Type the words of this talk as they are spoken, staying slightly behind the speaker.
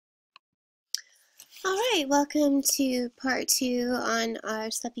All right, welcome to part 2 on our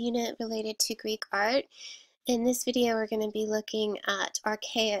subunit related to Greek art. In this video, we're going to be looking at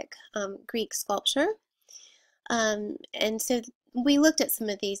archaic Greek sculpture. And so we looked at some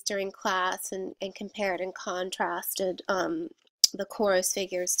of these during class and compared and contrasted the Koros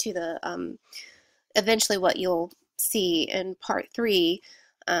figures to the eventually what you'll see in part 3,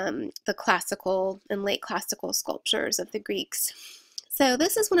 the classical and late classical sculptures of the Greeks. So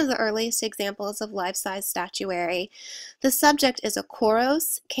this is one of the earliest examples of life-size statuary. The subject is a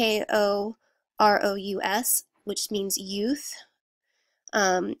Koros, K-O-R-O-U-S, which means youth.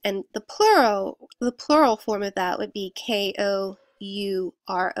 And the plural form of that would be K-O-U-R-O-I.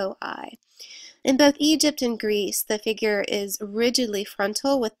 In both Egypt and Greece, the figure is rigidly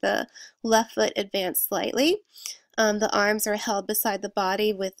frontal with the left foot advanced slightly. The arms are held beside the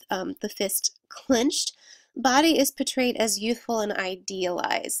body with the fist clenched. Body is portrayed as youthful and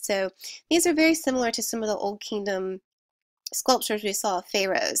idealized. So these are very similar to some of the Old Kingdom sculptures we saw of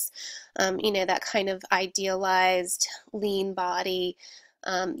pharaohs. That kind of idealized, lean body,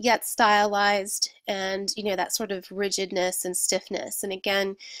 yet stylized, and that sort of rigidness and stiffness. And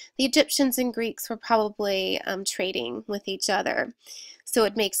again, the Egyptians and Greeks were probably trading with each other, so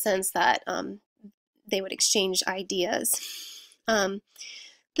it makes sense that they would exchange ideas.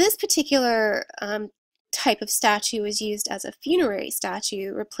 This particular type of statue is used as a funerary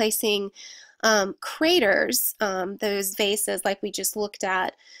statue, replacing craters, those vases like we just looked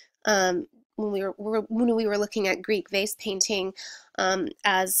at when we were looking at Greek vase painting,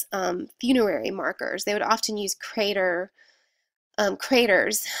 as funerary markers. They would often use craters and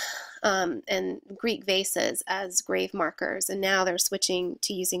Greek vases as grave markers, and now they're switching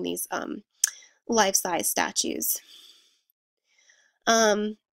to using these life-size statues.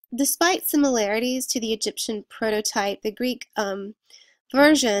 Despite similarities to the Egyptian prototype, the Greek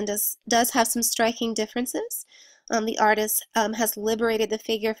version does have some striking differences. The artist has liberated the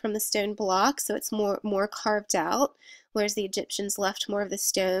figure from the stone block, so it's more carved out, whereas the Egyptians left more of the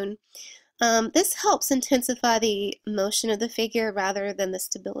stone. This helps intensify the motion of the figure rather than the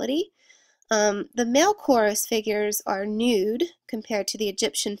stability. The male Koros figures are nude compared to the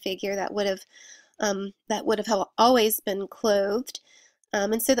Egyptian figure that would have always been clothed.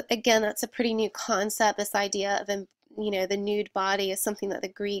 And so again, that's a pretty new concept, this idea of the nude body is something that the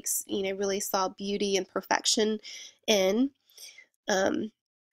Greeks really saw beauty and perfection in. And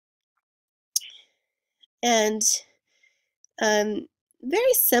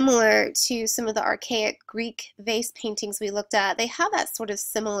very similar to some of the archaic Greek vase paintings we looked at, they have that sort of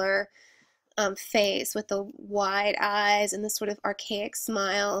similar face with the wide eyes and the sort of archaic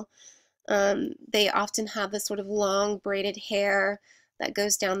smile. They often have this sort of long braided hair that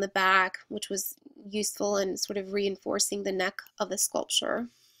goes down the back, which was useful in sort of reinforcing the neck of the sculpture.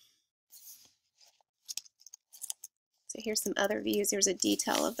 So here's some other views. Here's a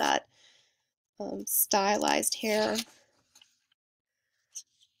detail of that stylized hair.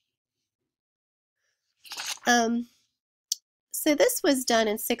 So this was done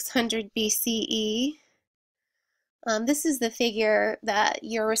in 600 BCE. This is the figure that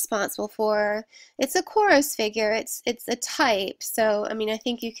you're responsible for. It's a Koros figure. It's a type. So I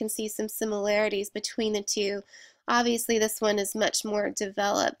think you can see some similarities between the two. Obviously, this one is much more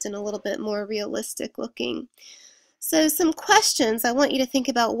developed and a little bit more realistic looking. So some questions I want you to think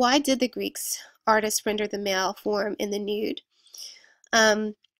about. Why did the Greeks artists render the male form in the nude?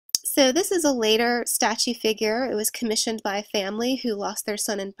 So this is a later statue figure. It was commissioned by a family who lost their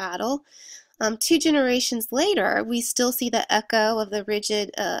son in battle. 2 generations later, we still see the echo of the rigid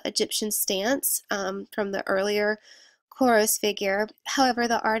Egyptian stance from the earlier Koros figure. However,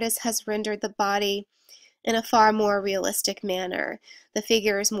 the artist has rendered the body in a far more realistic manner. The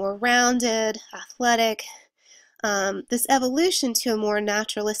figure is more rounded, athletic. This evolution to a more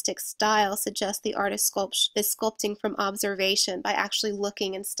naturalistic style suggests the artist is sculpting from observation by actually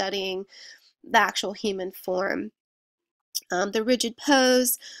looking and studying the actual human form. The rigid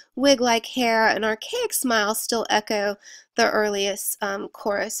pose, wig-like hair, and archaic smile still echo the earliest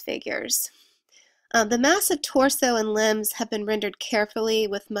Koros figures. The massive torso and limbs have been rendered carefully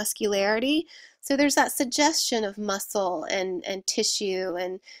with muscularity, so there's that suggestion of muscle and tissue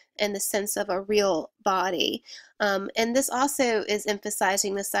and the sense of a real body. And this also is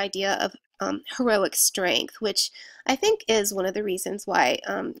emphasizing this idea of heroic strength, which I think is one of the reasons why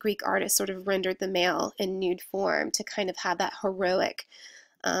Greek artists sort of rendered the male in nude form, to kind of have that heroic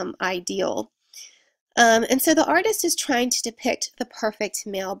ideal. And so the artist is trying to depict the perfect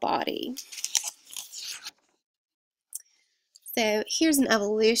male body. So here's an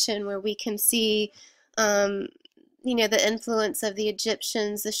evolution where we can see the influence of the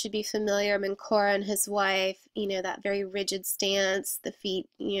Egyptians. This should be familiar. Menkora and his wife, that very rigid stance, the feet,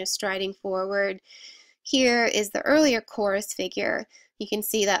 striding forward. Here is the earlier chorus figure. You can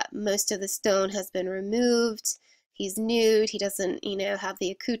see that most of the stone has been removed. He's nude. He doesn't, have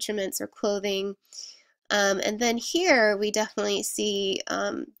the accoutrements or clothing. And then here we definitely see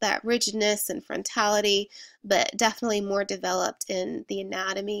that rigidness and frontality, but definitely more developed in the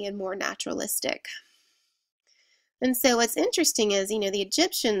anatomy and more naturalistic. And so what's interesting is, the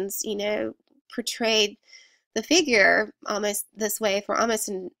Egyptians, portrayed the figure almost this way for almost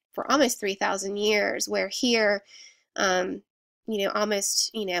 3,000 years, where here,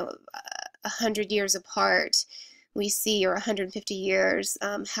 almost, 100 years apart, we see, or 150 years,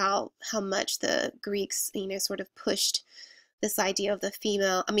 how much the Greeks, sort of pushed this idea of the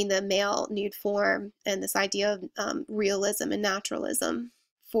male nude form, and this idea of realism and naturalism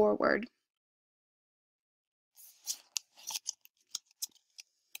forward.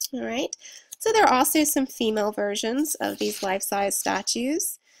 All right, so there are also some female versions of these life-size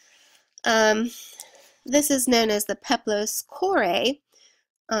statues. This is known as the Peplos Kore,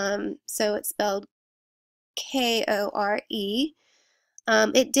 so it's spelled Kore.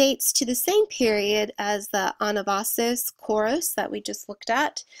 It dates to the same period as the Anavasos Koros that we just looked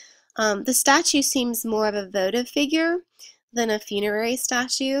at. The statue seems more of a votive figure than a funerary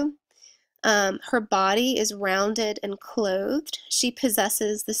statue. Her body is rounded and clothed. She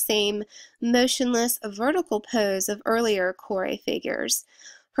possesses the same motionless vertical pose of earlier Kore figures.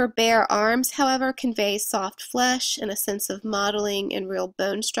 Her bare arms, however, convey soft flesh and a sense of modeling and real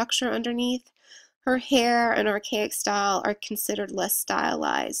bone structure underneath. Her hair and archaic style are considered less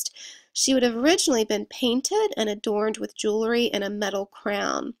stylized. She would have originally been painted and adorned with jewelry and a metal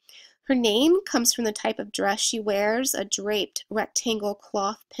crown. Her name comes from the type of dress she wears, a draped rectangle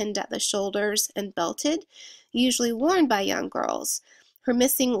cloth pinned at the shoulders and belted, usually worn by young girls. Her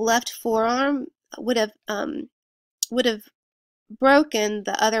missing left forearm would have broken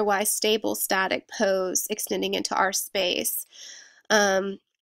the otherwise stable static pose extending into our space.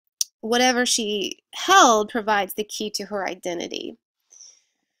 Whatever she held provides the key to her identity.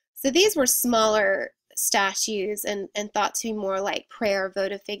 So these were smaller statues and thought to be more like prayer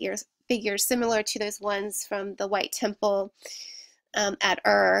votive figures similar to those ones from the White Temple at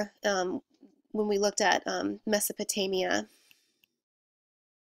Ur when we looked at Mesopotamia.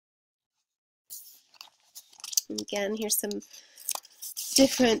 And again, here's some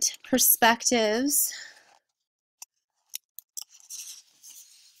different perspectives.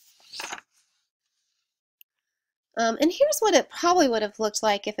 And here's what it probably would have looked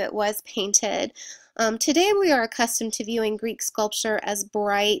like if it was painted. Today we are accustomed to viewing Greek sculpture as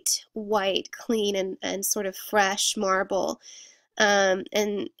bright, white, clean, and sort of fresh marble. And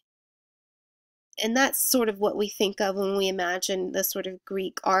that's sort of what we think of when we imagine the sort of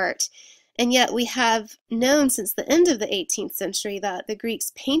Greek art. And yet we have known since the end of the 18th century that the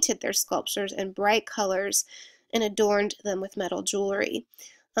Greeks painted their sculptures in bright colors and adorned them with metal jewelry.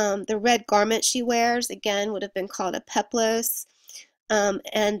 The red garment she wears, again, would have been called a peplos,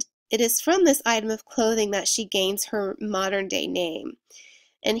 and it is from this item of clothing that she gains her modern-day name.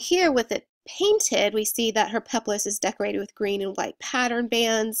 And here, with it painted, we see that her peplos is decorated with green and white pattern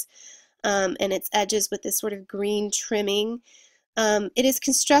bands, and its edges with this sort of green trimming. It is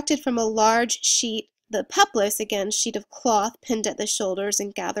constructed from a large sheet, the peplos, again, sheet of cloth pinned at the shoulders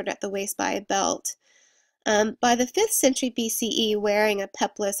and gathered at the waist by a belt. By the 5th century BCE, wearing a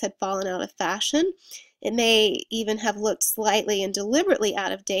peplos had fallen out of fashion. It may even have looked slightly and deliberately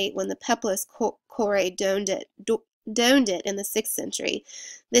out of date when the Peplos Kore donned it in the 6th century.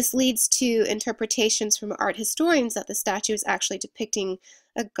 This leads to interpretations from art historians that the statue is actually depicting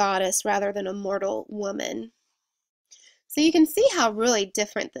a goddess rather than a mortal woman. So you can see how really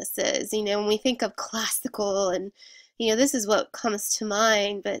different this is. When we think of classical and, this is what comes to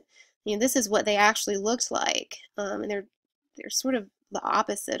mind, but this is what they actually looked like, and they're sort of the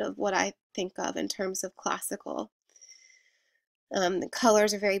opposite of what I think of in terms of classical. The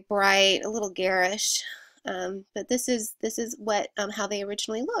colors are very bright, a little garish, but this is what how they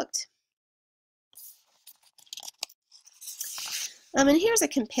originally looked. And here's a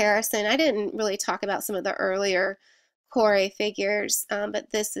comparison. I didn't really talk about some of the earlier Kore figures,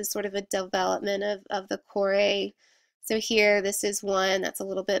 but this is sort of a development of the Kore. So here, this is one that's a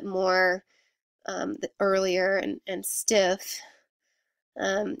little bit more earlier and stiff.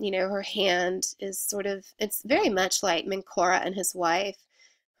 Her hand is sort of, it's very much like Menkora and his wife.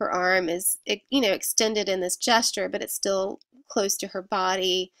 Her arm is, extended in this gesture, but it's still close to her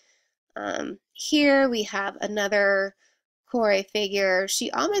body. Here we have another Kore figure,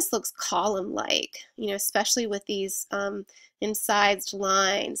 she almost looks column-like, especially with these incised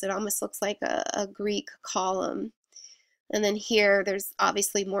lines. It almost looks like a Greek column. And then here, there's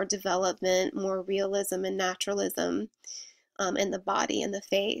obviously more development, more realism and naturalism in the body and the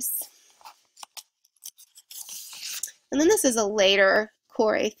face. And then this is a later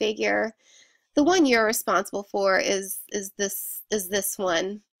Kore figure. The one you're responsible for is this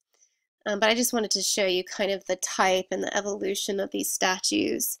one. But I just wanted to show you kind of the type and the evolution of these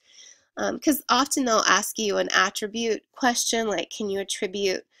statues. Because often they'll ask you an attribute question, like can you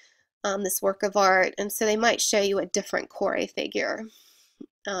attribute this work of art? And so they might show you a different Kore figure.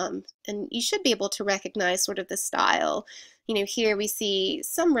 And you should be able to recognize sort of the style. Here we see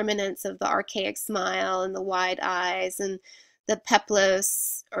some remnants of the archaic smile and the wide eyes and the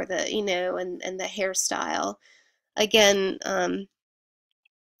peplos, or the, and the hairstyle. Again,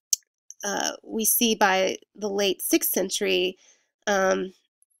 we see by the late 6th century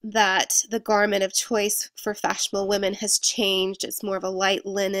that the garment of choice for fashionable women has changed. It's more of a light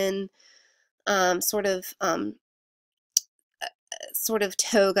linen, sort of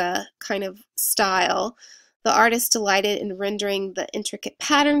toga kind of style. The artist delighted in rendering the intricate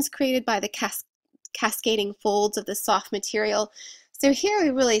patterns created by the cascading folds of the soft material. So here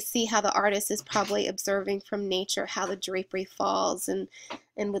we really see how the artist is probably observing from nature how the drapery falls and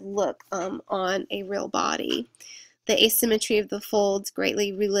would look on a real body. The asymmetry of the folds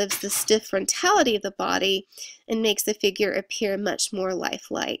greatly relives the stiff frontality of the body and makes the figure appear much more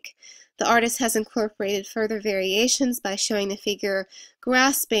lifelike. The artist has incorporated further variations by showing the figure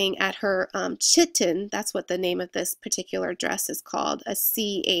grasping at her chiton. That's what the name of this particular dress is called, a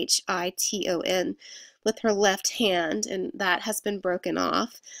chiton, with her left hand, and that has been broken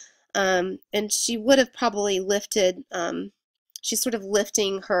off. And she would have probably lifted, she's sort of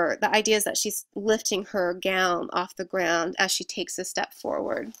lifting her, the idea is that she's lifting her gown off the ground as she takes a step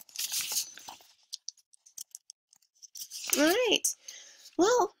forward. All right.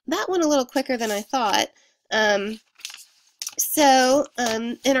 Well, that went a little quicker than I thought. In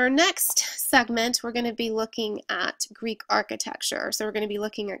our next segment, we're going to be looking at Greek architecture. So we're going to be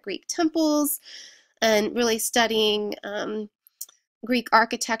looking at Greek temples and really studying Greek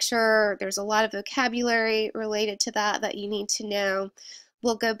architecture. There's a lot of vocabulary related to that you need to know.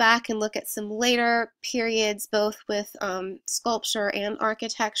 We'll go back and look at some later periods, both with sculpture and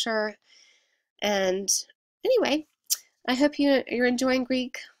architecture. And anyway, I hope you're enjoying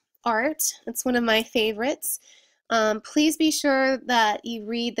Greek art. It's one of my favorites. Please be sure that you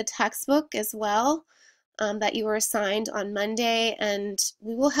read the textbook as well that you were assigned on Monday, and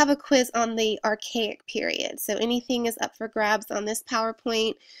we will have a quiz on the archaic period. So anything is up for grabs on this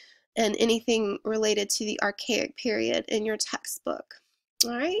PowerPoint and anything related to the archaic period in your textbook.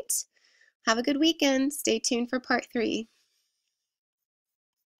 All right, have a good weekend. Stay tuned for part 3.